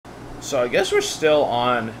So I guess we're still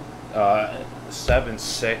on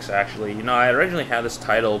 7.6 actually. You know, I originally had this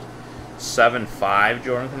titled 7.5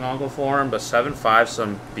 Jordan canonical form, but 7.5 is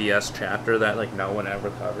some BS chapter that like no one ever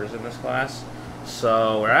covers in this class.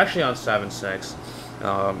 So we're actually on 7.6,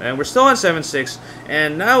 and we're still on 7.6,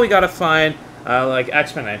 and now we gotta find like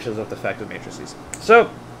exponentials of defective matrices. So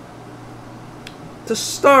to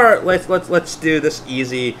start, let's do this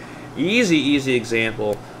easy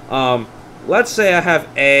example. Let's say I have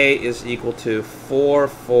A is equal to 4,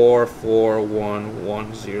 4, 4, 1,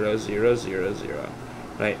 1, 0, 0, 0, 0,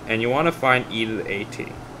 right? And you want to find e to the AT.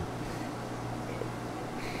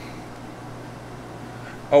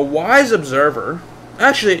 A wise observer,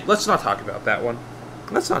 actually, let's not talk about that one.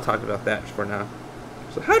 Let's not talk about that for now.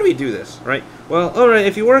 So how do we do this, right? Well, all right,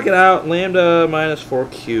 if you work it out, lambda minus 4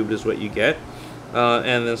 cubed is what you get.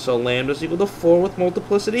 And then so lambda is equal to 4 with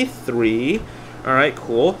multiplicity 3. All right,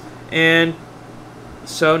 cool. And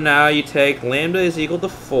so now you take lambda is equal to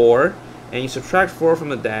 4, and you subtract 4 from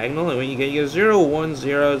the diagonal, and when you get 0, 1,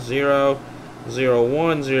 0, 0, 0,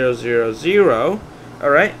 1, 0, 0, 0. All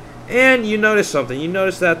right, and you notice something. You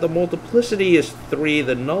notice that the multiplicity is 3,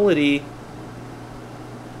 the nullity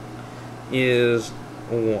is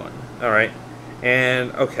 1. All right,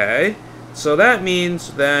 and okay, so that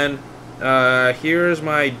means then here's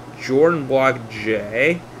my Jordan block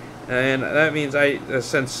J, and that means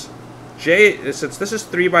since this is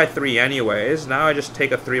 3 by 3 anyways, now I just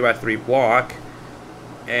take a 3 by 3 block,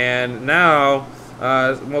 and now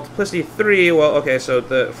multiplicity 3, well, okay, so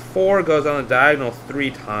the 4 goes on the diagonal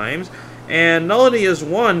 3 times, and nullity is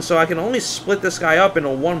 1, so I can only split this guy up into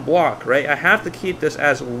 1 block, right? I have to keep this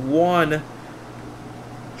as 1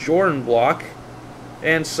 Jordan block,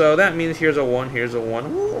 and so that means here's a 1, here's a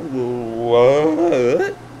 1.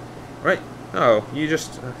 What? Right? Oh, you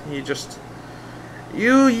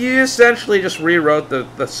essentially just rewrote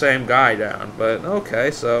the same guy down, but okay,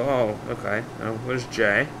 so, oh, okay, there's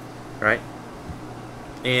J, right?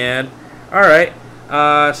 And, alright,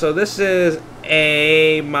 so this is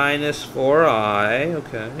A minus 4i,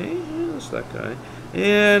 okay, that's that guy.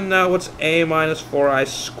 And now what's A minus 4i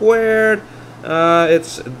squared?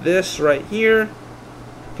 It's this right here,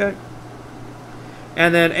 okay?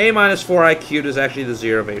 And then A minus 4i cubed is actually the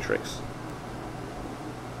zero matrix.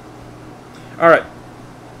 Alright.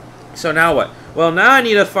 So now what? Well, now I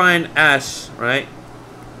need to find S, right?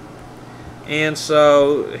 And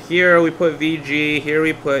so here we put VG, here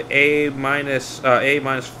we put A minus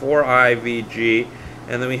 4i VG,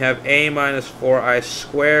 and then we have A minus 4i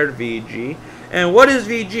squared VG. And what is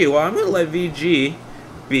VG? Well, I'm going to let VG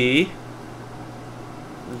be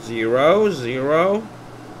 0, 0,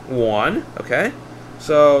 1, okay?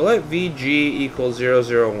 So let VG equal 0,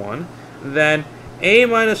 0, 1. Then A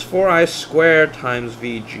minus 4i squared times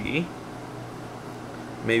VG.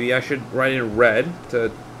 Maybe I should write in red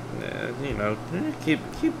to, you know, keep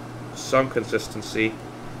some consistency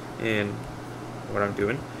in what I'm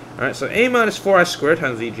doing. Alright, so A minus 4i squared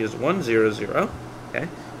times VG is 1, 0, 0. Okay,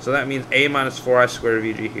 so that means A minus 4i squared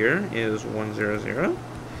VG here is 1, 0, 0.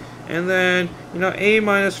 And then, you know, A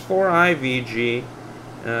minus 4i VG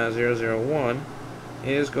 0, 0, 1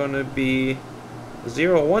 is going to be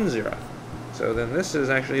 0, 1, 0. So then this is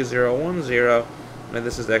actually 0, 1, 0, and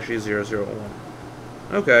this is actually 0, 0, 1.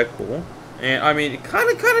 Okay, cool. And I mean, kind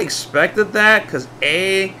of expected that, because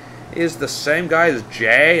A is the same guy as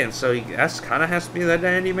J, and so S kind of has to be the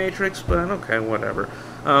identity matrix, but okay, whatever.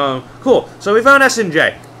 Cool. So we found S and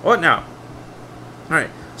J. What now? Alright,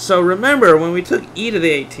 so remember when we took e to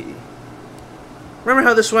the AT. Remember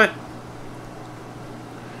how this went?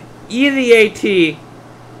 E to the AT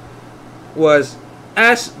was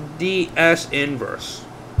S ds inverse.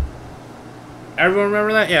 Everyone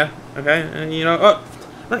remember that? Yeah. Okay. And you know, oh,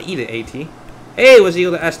 not e to AT. A was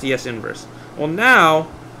equal to S ds inverse. Well, now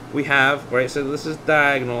we have, right, so this is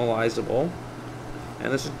diagonalizable,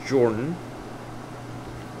 and this is Jordan.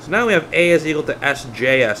 So now we have A is equal to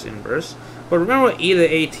SJS inverse. But remember what e to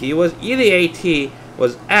the AT was? E to the AT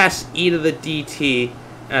was S e to the DT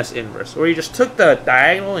S inverse, where you just took the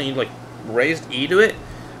diagonal and you like raised e to it.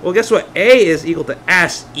 Well, guess what? A is equal to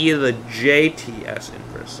S e to the JT S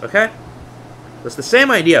inverse, okay? That's the same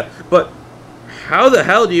idea, but how the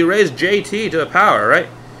hell do you raise JT to a power, right?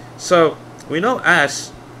 So we know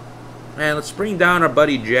S, and let's bring down our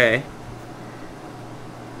buddy J.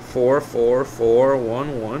 4, 4, 4,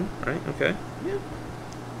 1, 1, right? Okay. Yeah.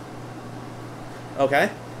 Okay.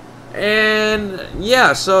 And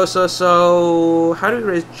yeah, so how do we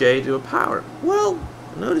raise J to a power? Well,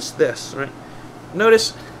 notice this, right?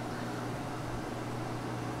 Notice.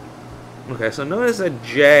 Okay, so notice that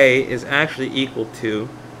J is actually equal to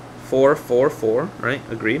 4, 4, 4, right?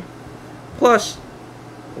 Agreed. plus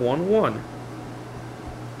 1, 1.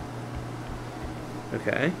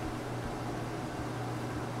 Okay.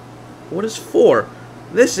 What is 4?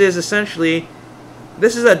 This is essentially,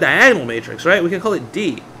 this is a diagonal matrix, right? We can call it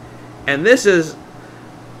D. And this is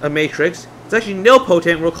a matrix. It's actually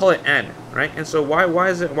nilpotent. We'll call it N, right? And so why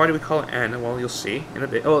do we call it N? Well, you'll see in a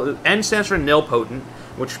bit. Oh, N stands for nilpotent,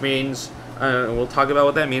 which means we'll talk about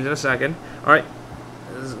what that means in a second. All right.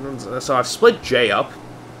 So I've split J up.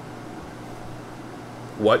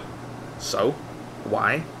 What? So?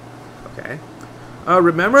 Why? Okay.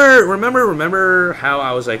 Remember how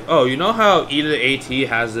I was like, oh, you know how e to the AT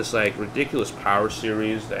has this like ridiculous power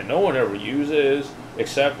series that no one ever uses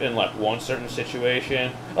except in like one certain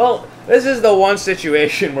situation? Well, this is the one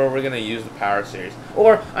situation where we're gonna use the power series,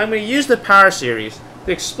 or I'm gonna use the power series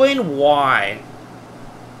to explain why.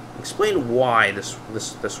 Explain why this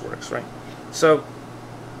works, right? So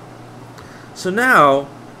now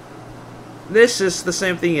this is the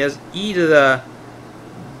same thing as e to the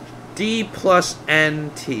d plus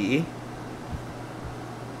nt,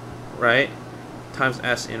 right, times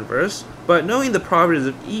s inverse. But knowing the properties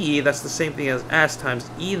of e, that's the same thing as s times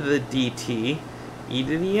e to the dt, e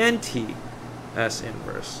to the nt, s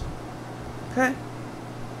inverse. Okay?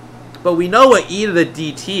 But we know what e to the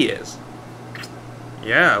dt is.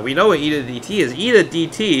 Yeah, we know what e to the dt is. E to the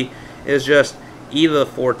dt is just e to the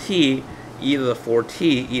 4t, e to the 4t,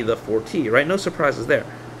 e to the 4t, right? No surprises there.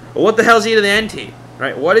 But what the hell is e to the nt?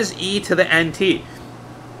 Right? What is e to the nt?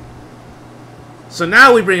 So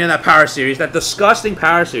now we bring in that power series, that disgusting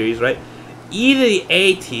power series, right? E to the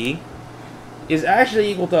at is actually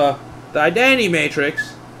equal to the identity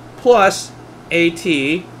matrix plus at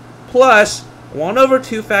plus 1 over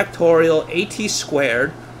 2 factorial at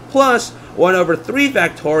squared plus 1 over 3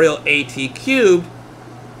 factorial at cubed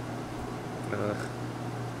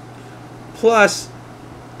plus,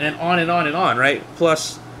 and on and on and on, right?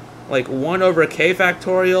 Plus like 1 over k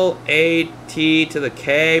factorial at to the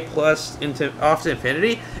k plus off to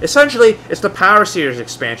infinity. Essentially, it's the power series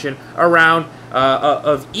expansion around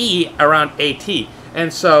of e around at.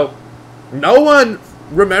 And so no one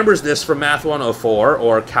remembers this from Math 104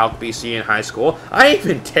 or Calc BC in high school. I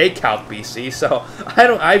even take Calc BC, so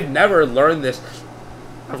I've never learned this.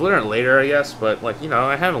 I've learned it later, I guess, but like, you know,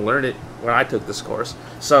 I haven't learned it when I took this course.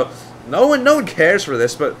 So no one cares for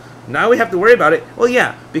this, but now we have to worry about it. Well,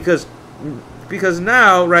 yeah, because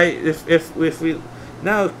now, right, if we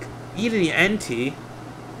now e to the nt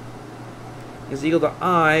is equal to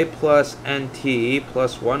I plus nt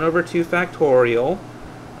plus 1 over 2 factorial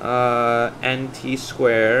nt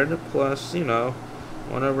squared plus, you know,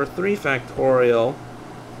 1 over 3 factorial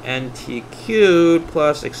nt cubed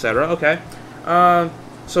plus etc. Okay,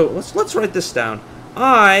 so let's write this down.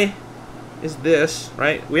 I is this,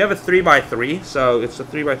 right? We have a 3 by 3, so it's a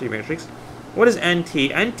 3 by 3 matrix. What is nt?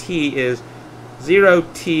 Nt is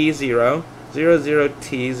 0t 0, 0 0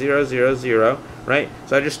 t 0 0 0, right?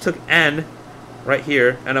 So I just took n right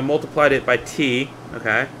here and I multiplied it by t,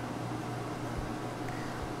 okay?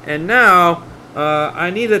 And now I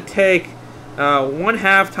need to take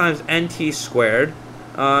 1/2 times nt squared.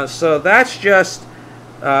 So that's just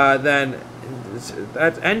then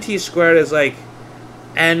that nt squared is like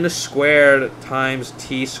n squared times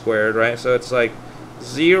t squared, right? So it's like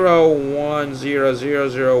 0 1 0 0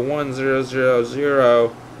 0 1 0 0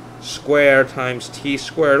 0 squared times t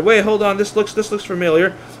squared. Wait, hold on. This looks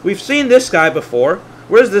familiar. We've seen this guy before.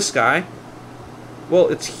 Where's this guy? Well,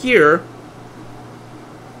 it's here,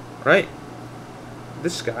 right?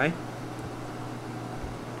 This guy,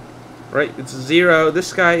 right? It's 0.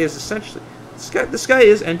 This guy is essentially this guy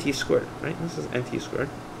is nt squared, right? This is nt squared,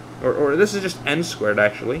 or this is just n squared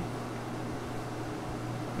actually.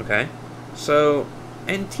 Okay, so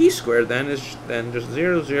nt squared then is just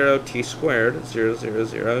 0 0 t squared 0 0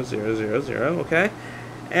 0 0 0 0. Okay,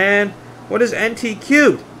 and what is nt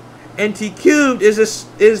cubed? Nt cubed is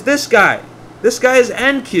this guy. This guy is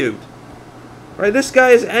n cubed, right? This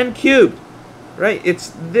guy is n cubed, right?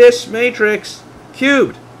 It's this matrix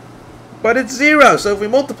cubed, but it's 0. So if we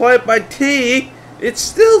multiply it by t, it's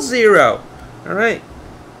still 0. All right,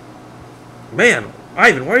 man.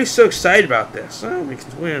 Ivan, why are you so excited about this? Oh,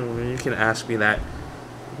 you can ask me that,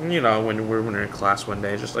 you know, when we're in class one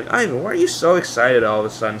day. Just like, Ivan, why are you so excited all of a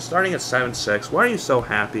sudden? Starting at 7-6, why are you so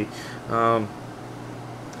happy?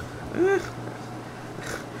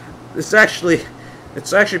 It's actually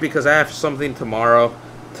because I have something tomorrow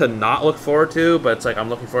to not look forward to, but it's like I'm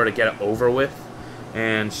looking forward to get it over with,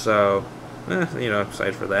 and so, you know,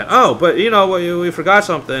 excited for that. Oh, but you know, we forgot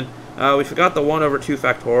something. We forgot the 1 over 2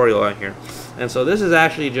 factorial on here. And so this is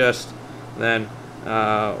actually just then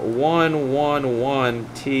 1, 1, 1,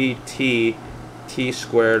 t, t, t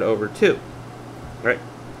squared over 2, right?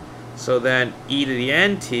 So then e to the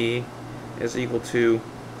nt is equal to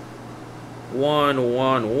 1,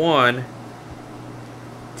 1, 1,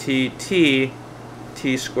 t, t,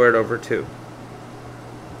 t squared over 2.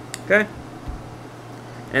 Okay?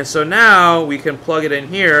 And so now we can plug it in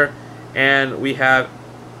here, and we have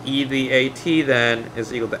e to the at then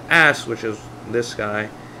is equal to s, which is this guy,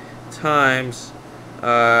 times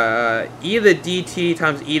e to the dt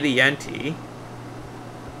times e to the nt,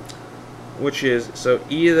 which is, so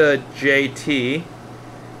e to the jt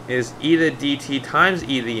is e to the dt times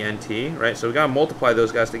e to the nt, right? So we gotta multiply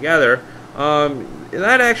those guys together.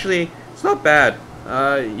 That actually, it's not bad.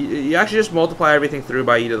 You actually just multiply everything through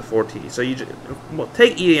by e to the 4t. So you just,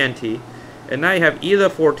 take e to the nt, and now you have e to the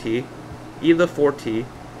 4t, e to the 4t,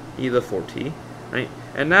 e to the 4t, right?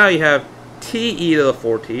 And now you have t e to the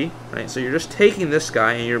 4t, right? So you're just taking this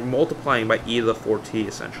guy and you're multiplying by e to the 4t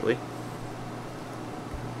essentially.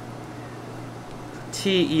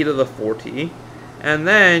 T e to the 4t, and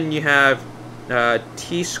then you have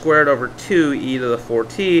t squared over 2 e to the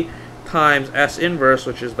 4t times s inverse,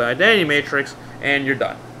 which is the identity matrix, and you're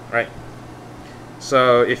done, right?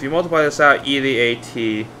 So if you multiply this out, e to the at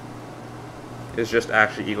is just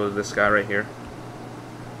actually equal to this guy right here.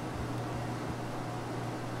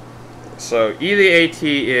 So e to the at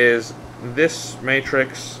is this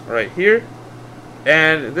matrix right here,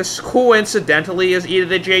 and this coincidentally is e to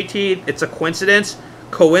the jt. It's a coincidence.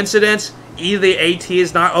 Coincidence. E to the at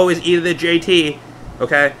is not always e to the jt.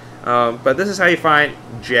 Okay, but this is how you find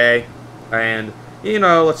j. And you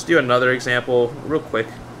know, let's do another example real quick,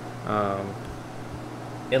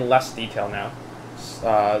 in less detail now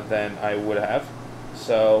than I would have.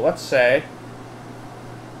 So let's say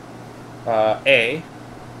a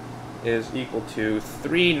is equal to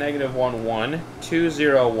 3, negative 1, 1, 2,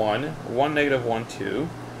 0, 1, 1, negative 1, 2.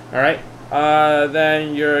 Alright,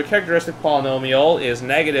 then your characteristic polynomial is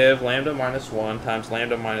negative lambda minus 1 times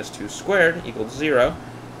lambda minus 2 squared equals 0.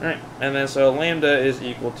 Alright, and then so lambda is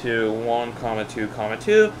equal to 1, comma 2, comma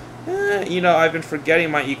 2. You know, I've been forgetting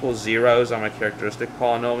my equal zeros on my characteristic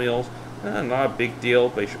polynomials. Not a big deal,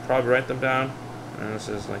 but you should probably write them down. And this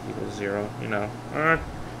is like equals 0, you know.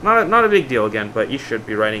 Not a big deal again, but you should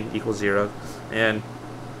be writing equals 0. And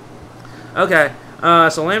okay,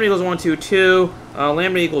 so lambda equals 1, 2, 2.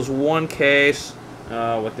 Lambda equals 1 case.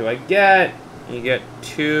 What do I get? You get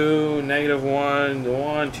 2, negative 1,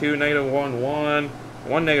 1, 2, negative 1, 1,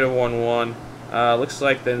 1, negative 1, 1. Looks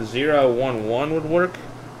like then 0, 1, 1 would work.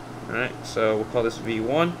 Alright, so we'll call this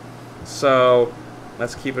V1. So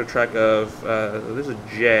let's keep a track of, this is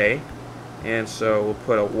J, and so we'll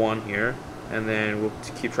put a 1 here. And then we'll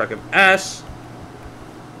keep track of S,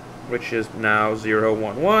 which is now 0,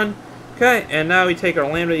 1, 1. Okay, and now we take our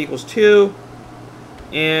lambda equals 2,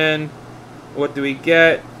 and what do we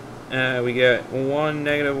get? We get 1,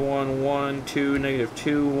 negative 1, 1, 2, negative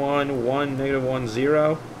 2, 1, 1, negative 1,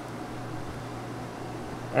 0.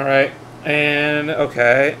 Alright, and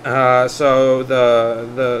okay, so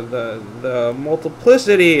the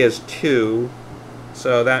multiplicity is 2,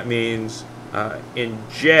 so that means in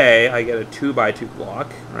J, I get a 2 by 2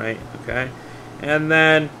 block, right? Okay, and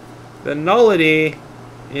then the nullity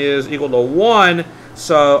is equal to 1,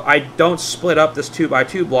 so I don't split up this 2 by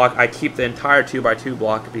 2 block. I keep the entire 2 by 2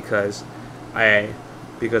 block because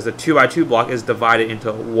the 2 by 2 block is divided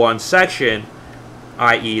into one section,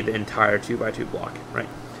 i.e. the entire 2 by 2 block, right?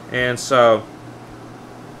 And so,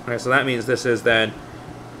 okay, so that means this is then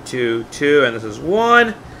 2, 2, and this is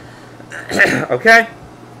 1. Okay.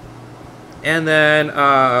 And then,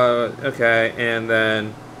 okay, and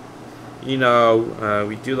then, you know,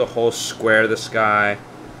 we do the whole square of this guy.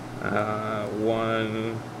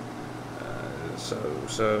 1,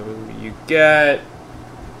 so you get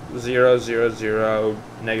 0, 0, 0,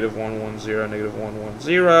 negative 1, 1, 0, negative 1, 1,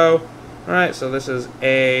 0. Alright, so this is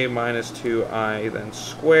a minus 2i then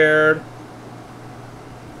squared.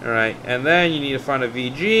 Alright, and then you need to find a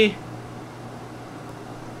VG.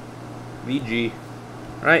 VG.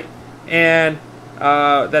 Alright. And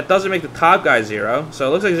that doesn't make the top guy 0, so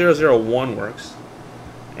it looks like 0, 0, 1 works.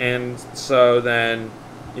 And so then,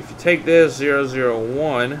 if you take this 0, 0,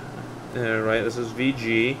 1, right, this is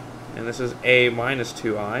VG, and this is a minus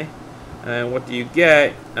 2i, and what do you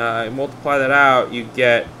get? Multiply that out, you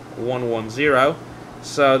get 1, 1, 0.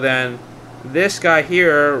 So then, this guy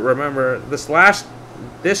here, remember,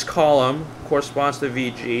 this column corresponds to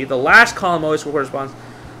VG. The last column always corresponds.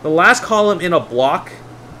 The last column in a block,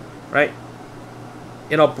 right?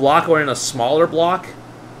 In a block or in a smaller block,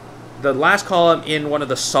 the last column in one of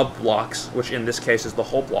the sub-blocks, which in this case is the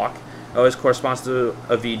whole block, always corresponds to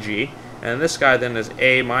a VG. And this guy then is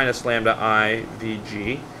A minus lambda I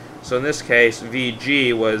VG. So in this case,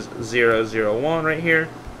 VG was 0, 0, 1 right here.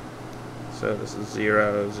 So this is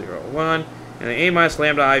 0, 0, 1. And then A minus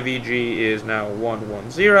lambda I VG is now 1,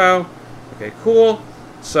 1, 0. Okay, cool.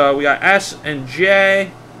 So we got S and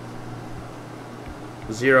J.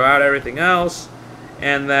 Zero out everything else.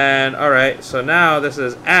 And then, alright, so now this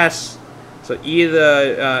is S. So e to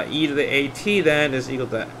the AT then is equal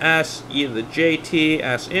to S, e to the JT,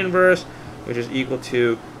 S inverse, which is equal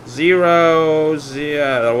to 0,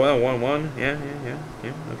 0, 1, 1, yeah,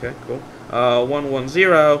 okay, cool. 1, 1,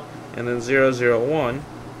 0, and then 0, 0, 1.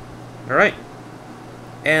 Alright.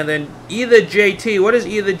 And then e to the JT, what is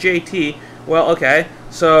e to the JT? Well, okay,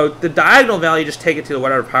 so the diagonal value, just take it to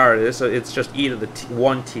whatever power it is, so it's just e to the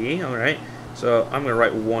 1t, alright? So I'm going to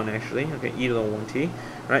write 1 actually, okay, e to the 1t,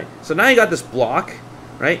 right? So now you got this block,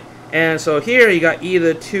 right? And so here you got e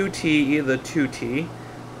to the 2t, e to the 2t,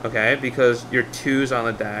 okay, because your 2's on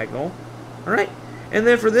the diagonal, alright? And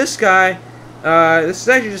then for this guy, this is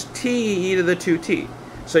actually just t e to the 2t.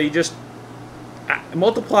 So you just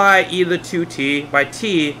multiply e to the 2t by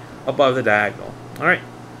t above the diagonal, alright?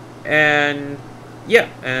 And yeah,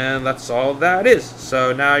 and that's all that is.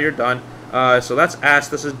 So now you're done. So that's S,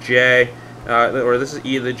 this is J, or this is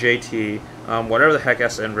e to the JT, whatever the heck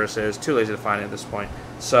S inverse is. Too lazy to find it at this point.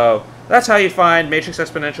 So that's how you find matrix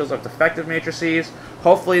exponentials of defective matrices.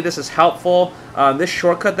 Hopefully this is helpful. This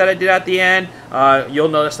shortcut that I did at the end, you'll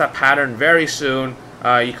notice that pattern very soon.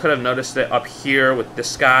 You could have noticed it up here with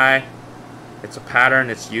this guy. It's a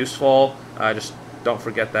pattern, it's useful. Just don't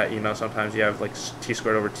forget that, you know, sometimes you have like t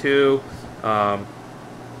squared over 2.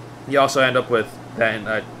 You also end up with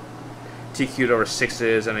then t cubed over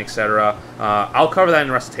 6's and etc. I'll cover that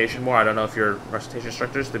in recitation more. I don't know if you're recitation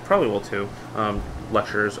instructors. They probably will too.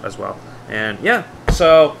 Lectures as well. And yeah,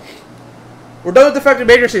 so we're done with defective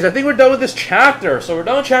matrices. I think we're done with this chapter. So we're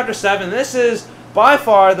done with chapter 7. This is by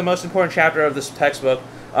far the most important chapter of this textbook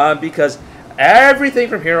because everything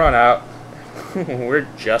from here on out, we're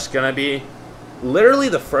just going to be literally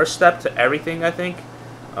the first step to everything, I think.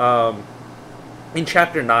 In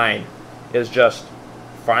chapter 9 is just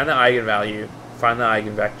find the eigenvalue, find the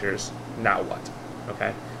eigenvectors, now what?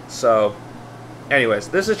 Okay, so anyways,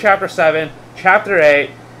 this is chapter 7. Chapter 8,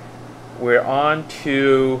 we're on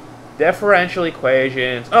to differential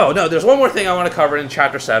equations. Oh, no, there's one more thing I want to cover in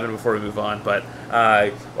chapter 7 before we move on, but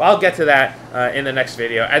I'll get to that in the next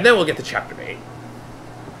video, and then we'll get to chapter 8.